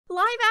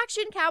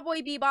Live-action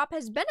Cowboy Bebop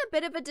has been a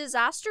bit of a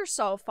disaster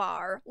so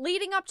far.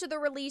 Leading up to the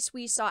release,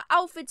 we saw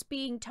outfits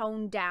being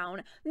toned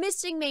down,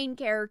 missing main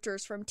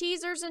characters from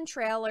teasers and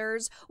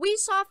trailers. We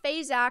saw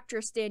Faye's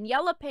actress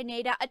Daniela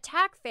Pineda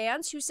attack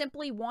fans who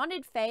simply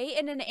wanted Faye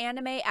in an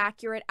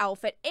anime-accurate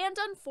outfit, and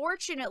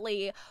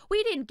unfortunately,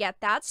 we didn't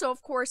get that, so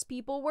of course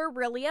people were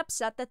really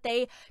upset that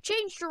they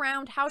changed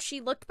around how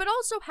she looked, but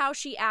also how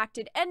she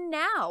acted, and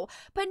now,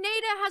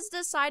 Pineda has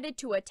decided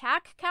to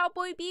attack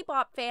Cowboy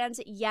Bebop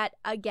fans yet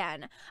again.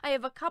 I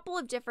have a couple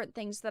of different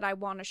things that I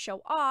want to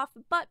show off,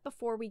 but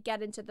before we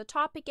get into the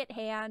topic at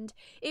hand,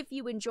 if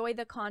you enjoy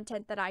the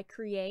content that I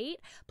create,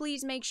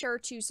 please make sure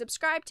to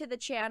subscribe to the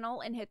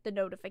channel and hit the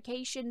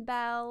notification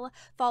bell.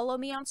 Follow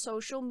me on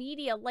social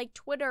media like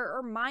Twitter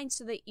or mine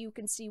so that you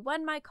can see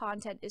when my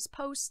content is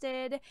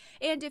posted.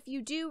 And if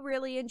you do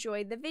really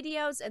enjoy the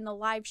videos and the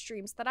live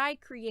streams that I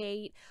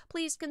create,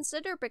 please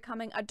consider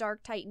becoming a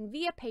Dark Titan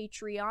via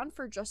Patreon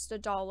for just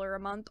 $1 a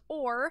month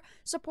or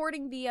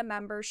supporting via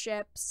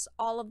memberships.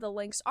 All of the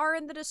links are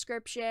in the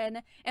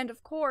description, and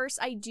of course,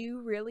 I do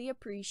really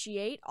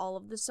appreciate all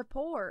of the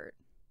support.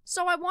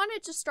 So I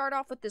wanted to start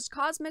off with this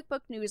Cosmic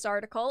Book News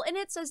article, and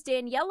it says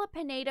Daniela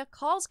Pineda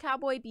calls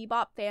Cowboy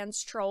Bebop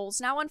fans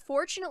trolls. Now,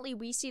 unfortunately,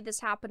 we see this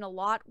happen a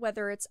lot,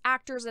 whether it's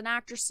actors and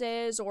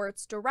actresses, or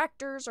it's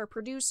directors or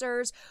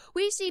producers.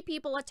 We see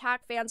people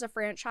attack fans of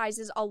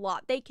franchises a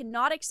lot. They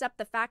cannot accept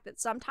the fact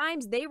that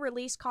sometimes they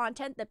release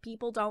content that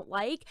people don't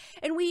like,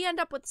 and we end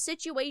up with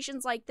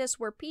situations like this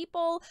where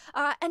people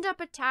end up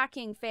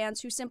attacking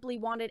fans who simply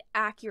wanted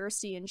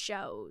accuracy in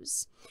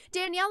shows.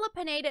 Daniela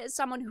Pineda is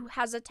someone who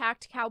has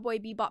attacked Cowboy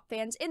Bebop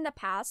fans in the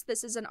past.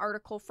 This is an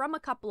article from a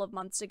couple of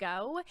months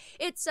ago.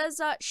 It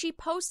says she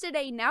posted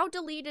a now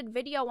deleted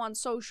video on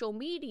social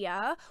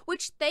media,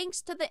 which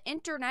thanks to the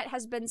internet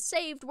has been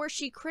saved, where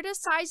she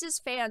criticizes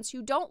fans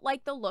who don't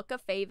like the look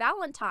of Faye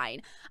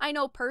Valentine. I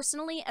know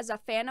personally, as a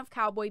fan of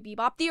Cowboy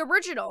Bebop, the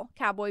original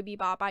Cowboy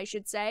Bebop, I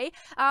should say,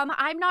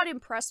 I'm not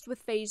impressed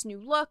with Faye's new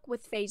look,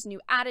 with Faye's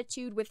new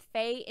attitude, with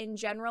Faye in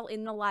general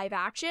in the live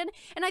action,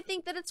 and I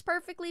think that it's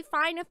perfectly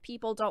fine if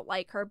people don't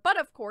like her. But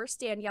of course,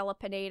 Daniela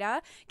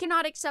Pineda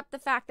cannot accept the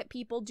fact that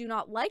people do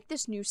not like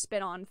this new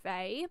spin on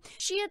Faye.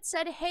 She had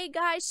said, "Hey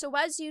guys, so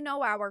as you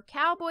know, our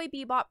Cowboy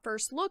Bebop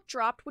first look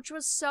dropped, which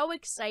was so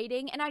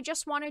exciting, and I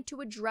just wanted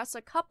to address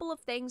a couple of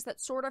things that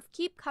sort of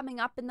keep coming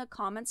up in the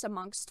comments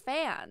amongst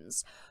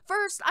fans.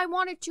 First, I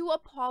wanted to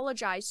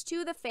apologize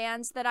to the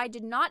fans that I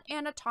did not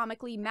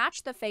anatomically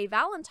match the Faye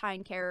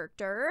Valentine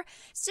character.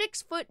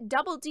 6-foot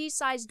double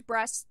D-sized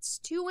breasts,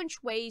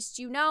 2-inch waist,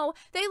 you know,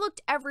 they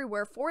looked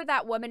everywhere for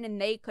that woman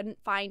and they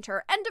couldn't find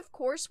her." And of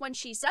course, when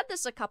she said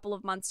this a couple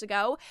of months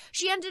ago,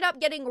 she ended up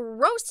getting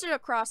roasted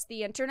across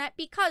the internet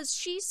because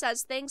she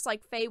says things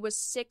like Faye was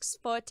 6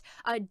 foot,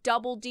 a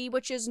double D,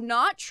 which is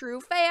not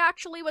true. Faye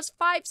actually was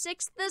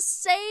 5'6", the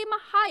same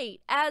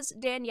height as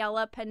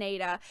Daniela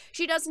Pineda.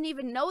 She doesn't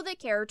even know the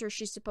character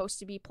she's supposed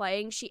to be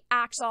playing. She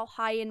acts all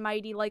high and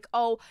mighty like,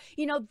 oh,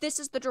 you know, this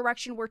is the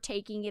direction we're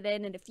taking it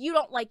in, and if you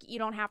don't like it, you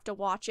don't have to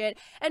watch it.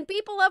 And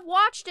people have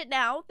watched it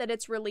now that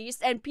it's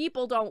released, and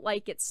people don't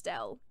like it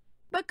still.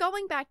 But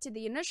going back to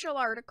the initial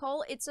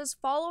article, it says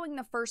following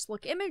the first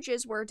look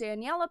images where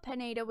Daniela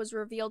Pineda was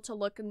revealed to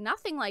look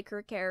nothing like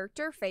her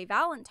character, Faye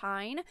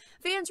Valentine,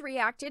 fans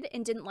reacted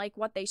and didn't like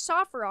what they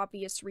saw for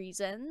obvious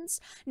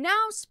reasons.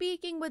 Now,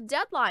 speaking with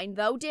Deadline,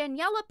 though,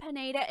 Daniela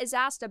Pineda is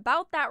asked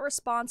about that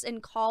response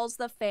and calls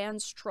the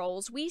fans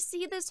trolls. We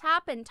see this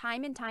happen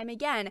time and time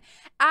again.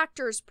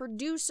 Actors,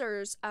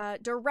 producers,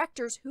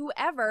 directors,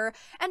 whoever,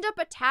 end up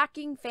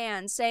attacking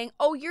fans, saying,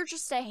 oh, you're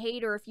just a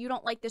hater if you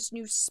don't like this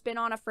new spin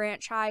on a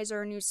franchise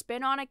or a new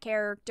spin on a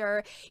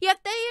character, yet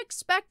they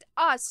expect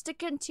us to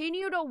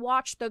continue to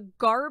watch the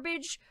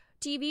garbage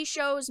TV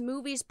shows,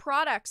 movies,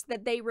 products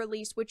that they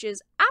release, which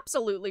is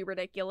absolutely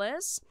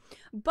ridiculous.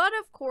 But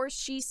of course,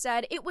 she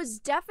said, it was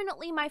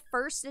definitely my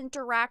first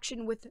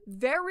interaction with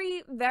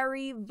very,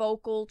 very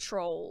vocal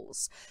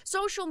trolls.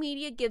 Social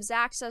media gives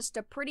access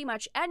to pretty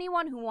much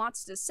anyone who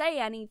wants to say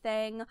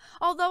anything.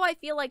 Although I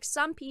feel like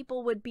some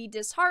people would be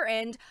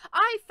disheartened,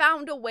 I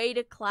found a way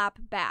to clap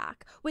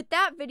back. With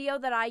that video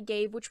that I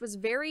gave, which was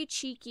very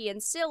cheeky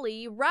and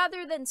silly,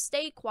 rather than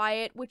stay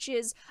quiet, which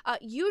is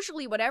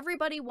usually what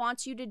everybody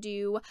wants you to do,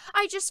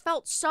 I just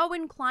felt so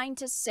inclined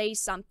to say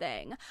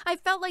something. I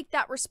felt like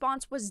that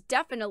response was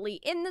definitely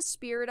in the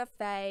spirit of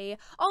Faye.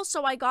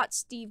 Also, I got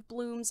Steve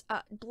Bloom's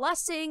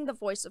blessing, the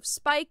voice of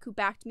Spike, who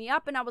backed me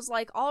up, and I was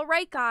like,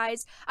 alright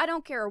guys, I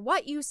don't care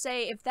what you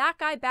say, if that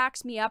guy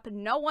backs me up,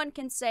 no one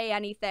can say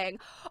anything.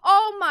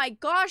 Oh my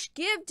gosh,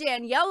 give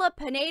Daniela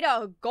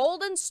Pineda a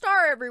golden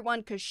star, everyone,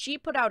 because she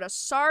put out a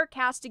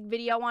sarcastic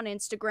video on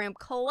Instagram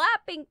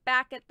clapping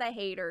back at the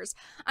haters.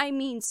 I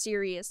mean,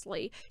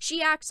 seriously,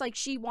 she acts like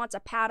she wants a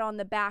pat on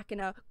the back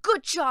and a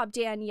good job,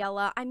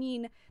 Daniela. I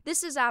mean,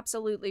 this is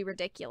absolutely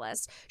ridiculous.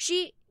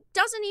 She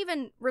doesn't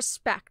even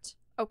respect,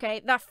 okay,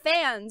 the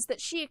fans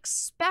that she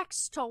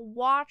expects to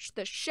watch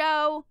the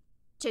show,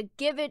 to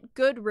give it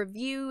good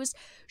reviews.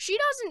 She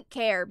doesn't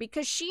care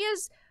because she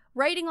is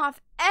writing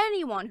off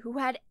anyone who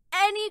had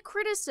any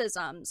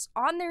criticisms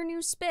on their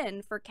new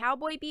spin for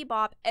Cowboy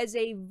Bebop as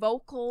a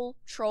vocal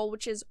troll,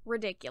 which is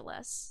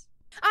ridiculous.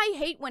 I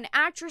hate when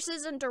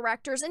actresses and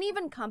directors and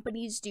even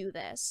companies do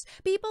this.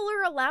 People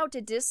are allowed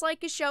to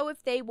dislike a show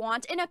if they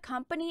want, and a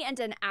company and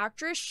an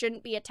actress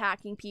shouldn't be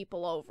attacking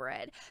people over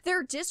it.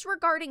 They're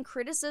disregarding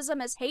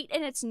criticism as hate,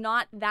 and it's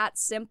not that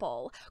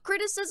simple.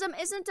 Criticism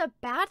isn't a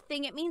bad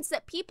thing, it means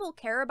that people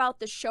care about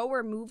the show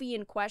or movie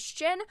in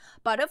question,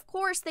 but of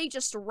course they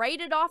just write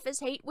it off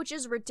as hate, which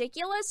is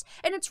ridiculous,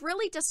 and it's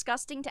really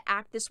disgusting to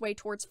act this way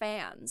towards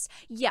fans.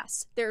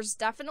 Yes, there's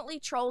definitely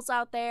trolls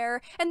out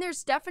there, and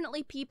there's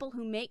definitely people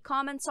who make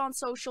comments on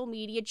social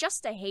media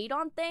just to hate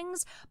on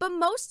things, but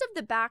most of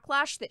the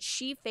backlash that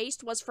she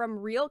faced was from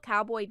real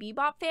Cowboy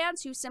Bebop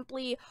fans who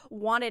simply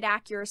wanted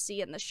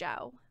accuracy in the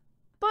show.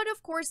 But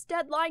of course,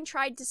 Deadline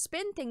tried to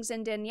spin things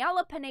in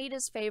Daniela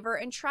Pineda's favor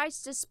and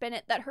tries to spin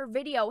it that her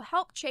video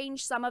helped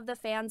change some of the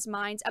fans'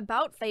 minds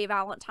about Faye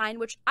Valentine,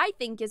 which I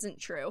think isn't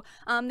true.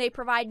 They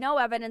provide no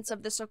evidence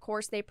of this, of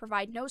course. They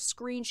provide no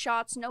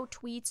screenshots, no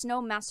tweets,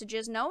 no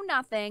messages, no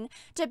nothing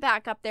to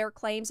back up their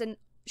claims, and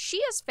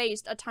she has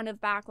faced a ton of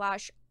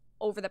backlash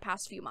over the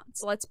past few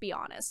months, let's be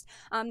honest.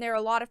 There are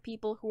a lot of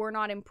people who are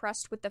not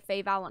impressed with the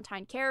Faye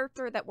Valentine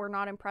character, that were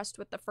not impressed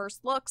with the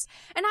first looks,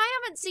 and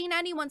I haven't seen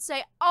anyone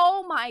say,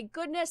 oh my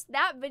goodness,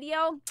 that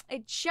video,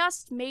 it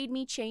just made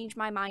me change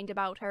my mind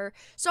about her.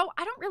 So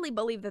I don't really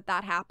believe that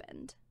that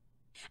happened.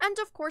 And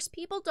of course,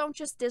 people don't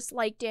just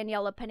dislike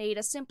Daniela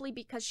Pineda simply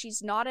because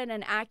she's not in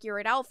an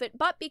accurate outfit,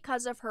 but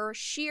because of her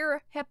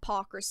sheer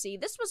hypocrisy.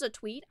 This was a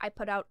tweet I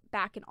put out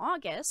back in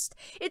August.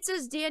 It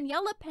says,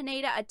 Daniela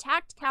Pineda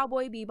attacked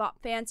Cowboy Bebop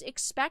fans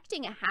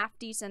expecting a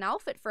half-decent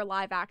outfit for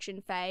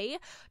live-action Faye,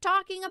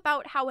 talking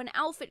about how an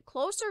outfit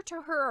closer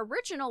to her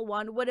original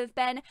one would have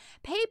been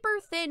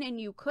paper thin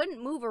and you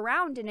couldn't move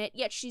around in it,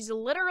 yet she's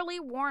literally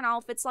worn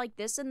outfits like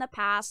this in the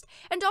past.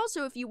 And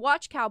also, if you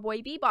watch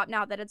Cowboy Bebop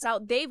now that it's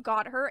out, they've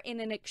got her in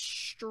an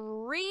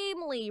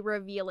extremely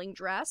revealing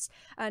dress,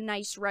 a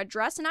nice red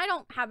dress, and I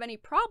don't have any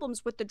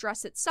problems with the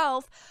dress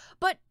itself,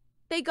 but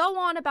they go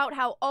on about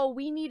how, oh,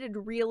 we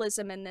needed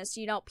realism in this,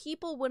 you know,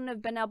 people wouldn't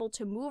have been able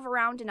to move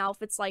around in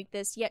outfits like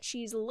this, yet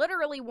she's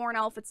literally worn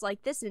outfits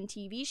like this in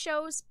TV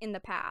shows in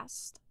the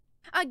past.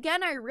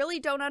 Again, I really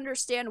don't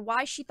understand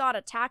why she thought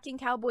attacking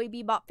Cowboy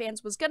Bebop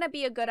fans was gonna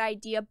be a good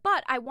idea,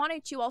 but I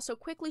wanted to also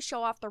quickly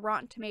show off the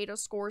Rotten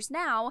Tomatoes scores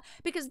now,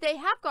 because they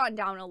have gone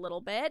down a little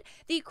bit.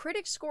 The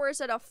critic score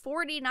is at a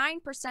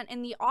 49%,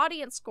 and the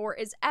audience score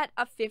is at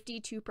a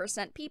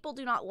 52%. People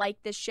do not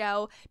like this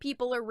show.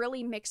 People are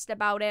really mixed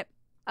about it.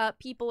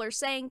 People are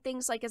saying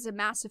things like, as a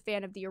massive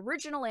fan of the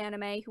original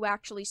anime who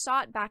actually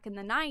saw it back in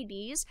the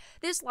 90s,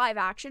 this live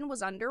action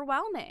was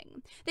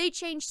underwhelming. They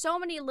changed so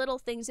many little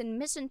things and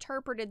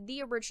misinterpreted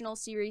the original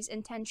series'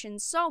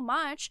 intentions so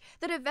much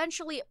that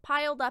eventually it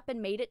piled up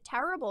and made it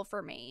terrible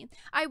for me.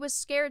 I was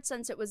scared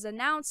since it was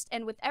announced,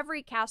 and with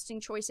every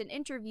casting choice and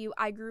interview,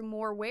 I grew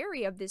more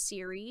wary of this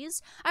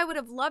series. I would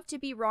have loved to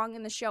be wrong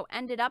and the show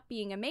ended up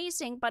being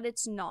amazing, but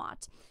it's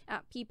not.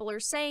 People are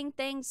saying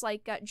things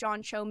like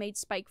John Cho made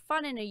Spike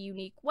fun in a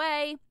unique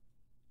way,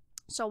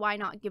 so why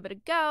not give it a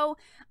go?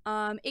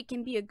 It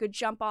can be a good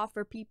jump off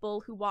for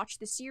people who watch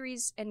the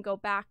series and go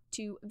back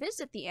to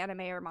visit the anime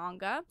or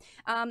manga.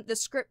 The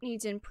script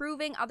needs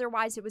improving,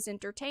 otherwise it was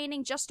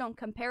entertaining, just don't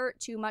compare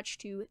it too much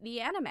to the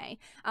anime.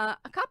 A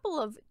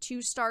couple of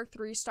 2-star,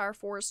 3-star,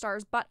 4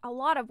 stars, but a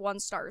lot of 1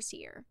 stars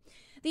here.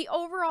 The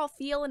overall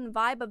feel and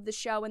vibe of the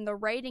show and the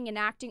writing and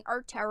acting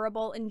are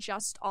terrible and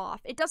just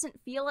off. It doesn't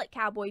feel like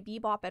Cowboy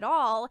Bebop at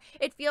all.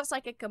 It feels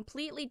like a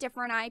completely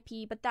different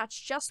IP, but that's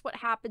just what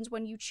happens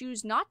when you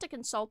choose not to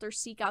consult or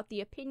seek out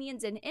the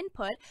opinions and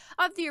input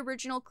of the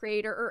original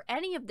creator or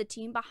any of the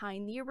team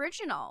behind the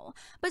original.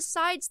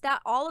 Besides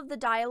that, all of the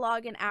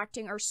dialogue and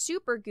acting are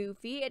super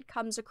goofy. It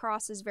comes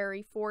across as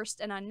very forced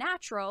and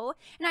unnatural,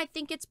 and I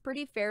think it's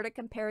pretty fair to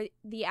compare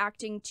the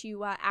acting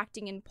to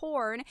acting in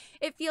porn.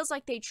 It feels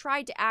like they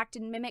tried to act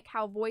and mimic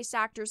how voice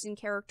actors and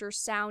characters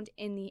sound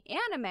in the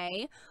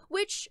anime,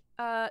 which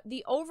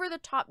the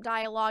over-the-top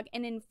dialogue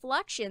and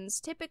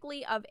inflections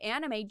typically of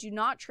anime do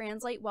not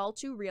translate well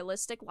to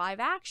realistic live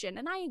action,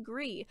 and I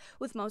agree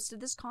with most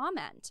of this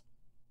comment.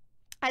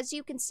 As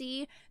you can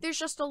see, there's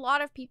just a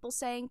lot of people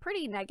saying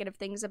pretty negative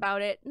things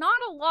about it. Not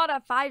a lot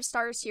of 5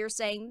 stars here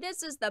saying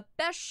this is the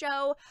best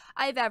show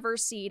I've ever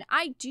seen.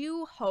 I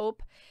do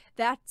hope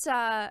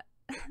that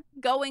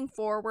going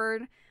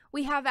forward,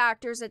 we have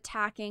actors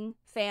attacking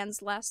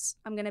fans less.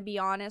 I'm gonna be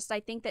honest. I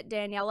think that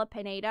Daniela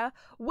Pineda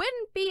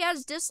wouldn't be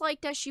as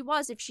disliked as she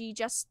was if she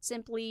just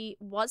simply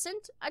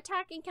wasn't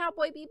attacking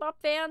Cowboy Bebop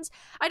fans.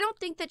 I don't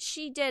think that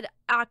she did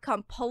a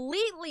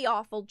completely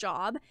awful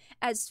job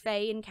as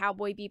Faye in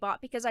Cowboy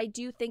Bebop, because I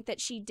do think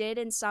that she did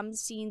in some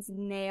scenes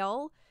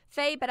nail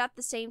Faye, but at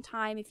the same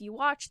time, if you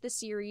watch the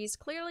series,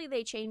 clearly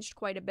they changed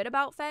quite a bit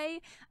about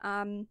Faye.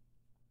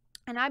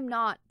 And I'm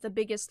not the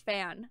biggest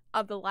fan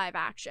of the live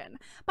action.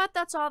 But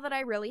that's all that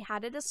I really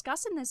had to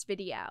discuss in this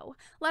video.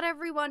 Let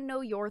everyone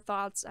know your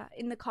thoughts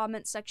in the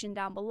comments section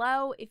down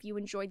below. If you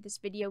enjoyed this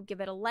video,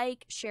 give it a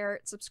like, share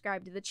it,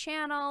 subscribe to the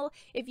channel.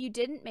 If you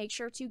didn't, make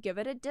sure to give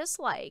it a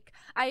dislike.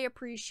 I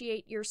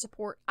appreciate your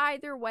support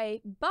either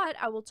way, but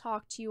I will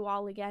talk to you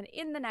all again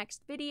in the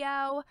next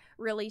video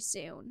really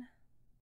soon.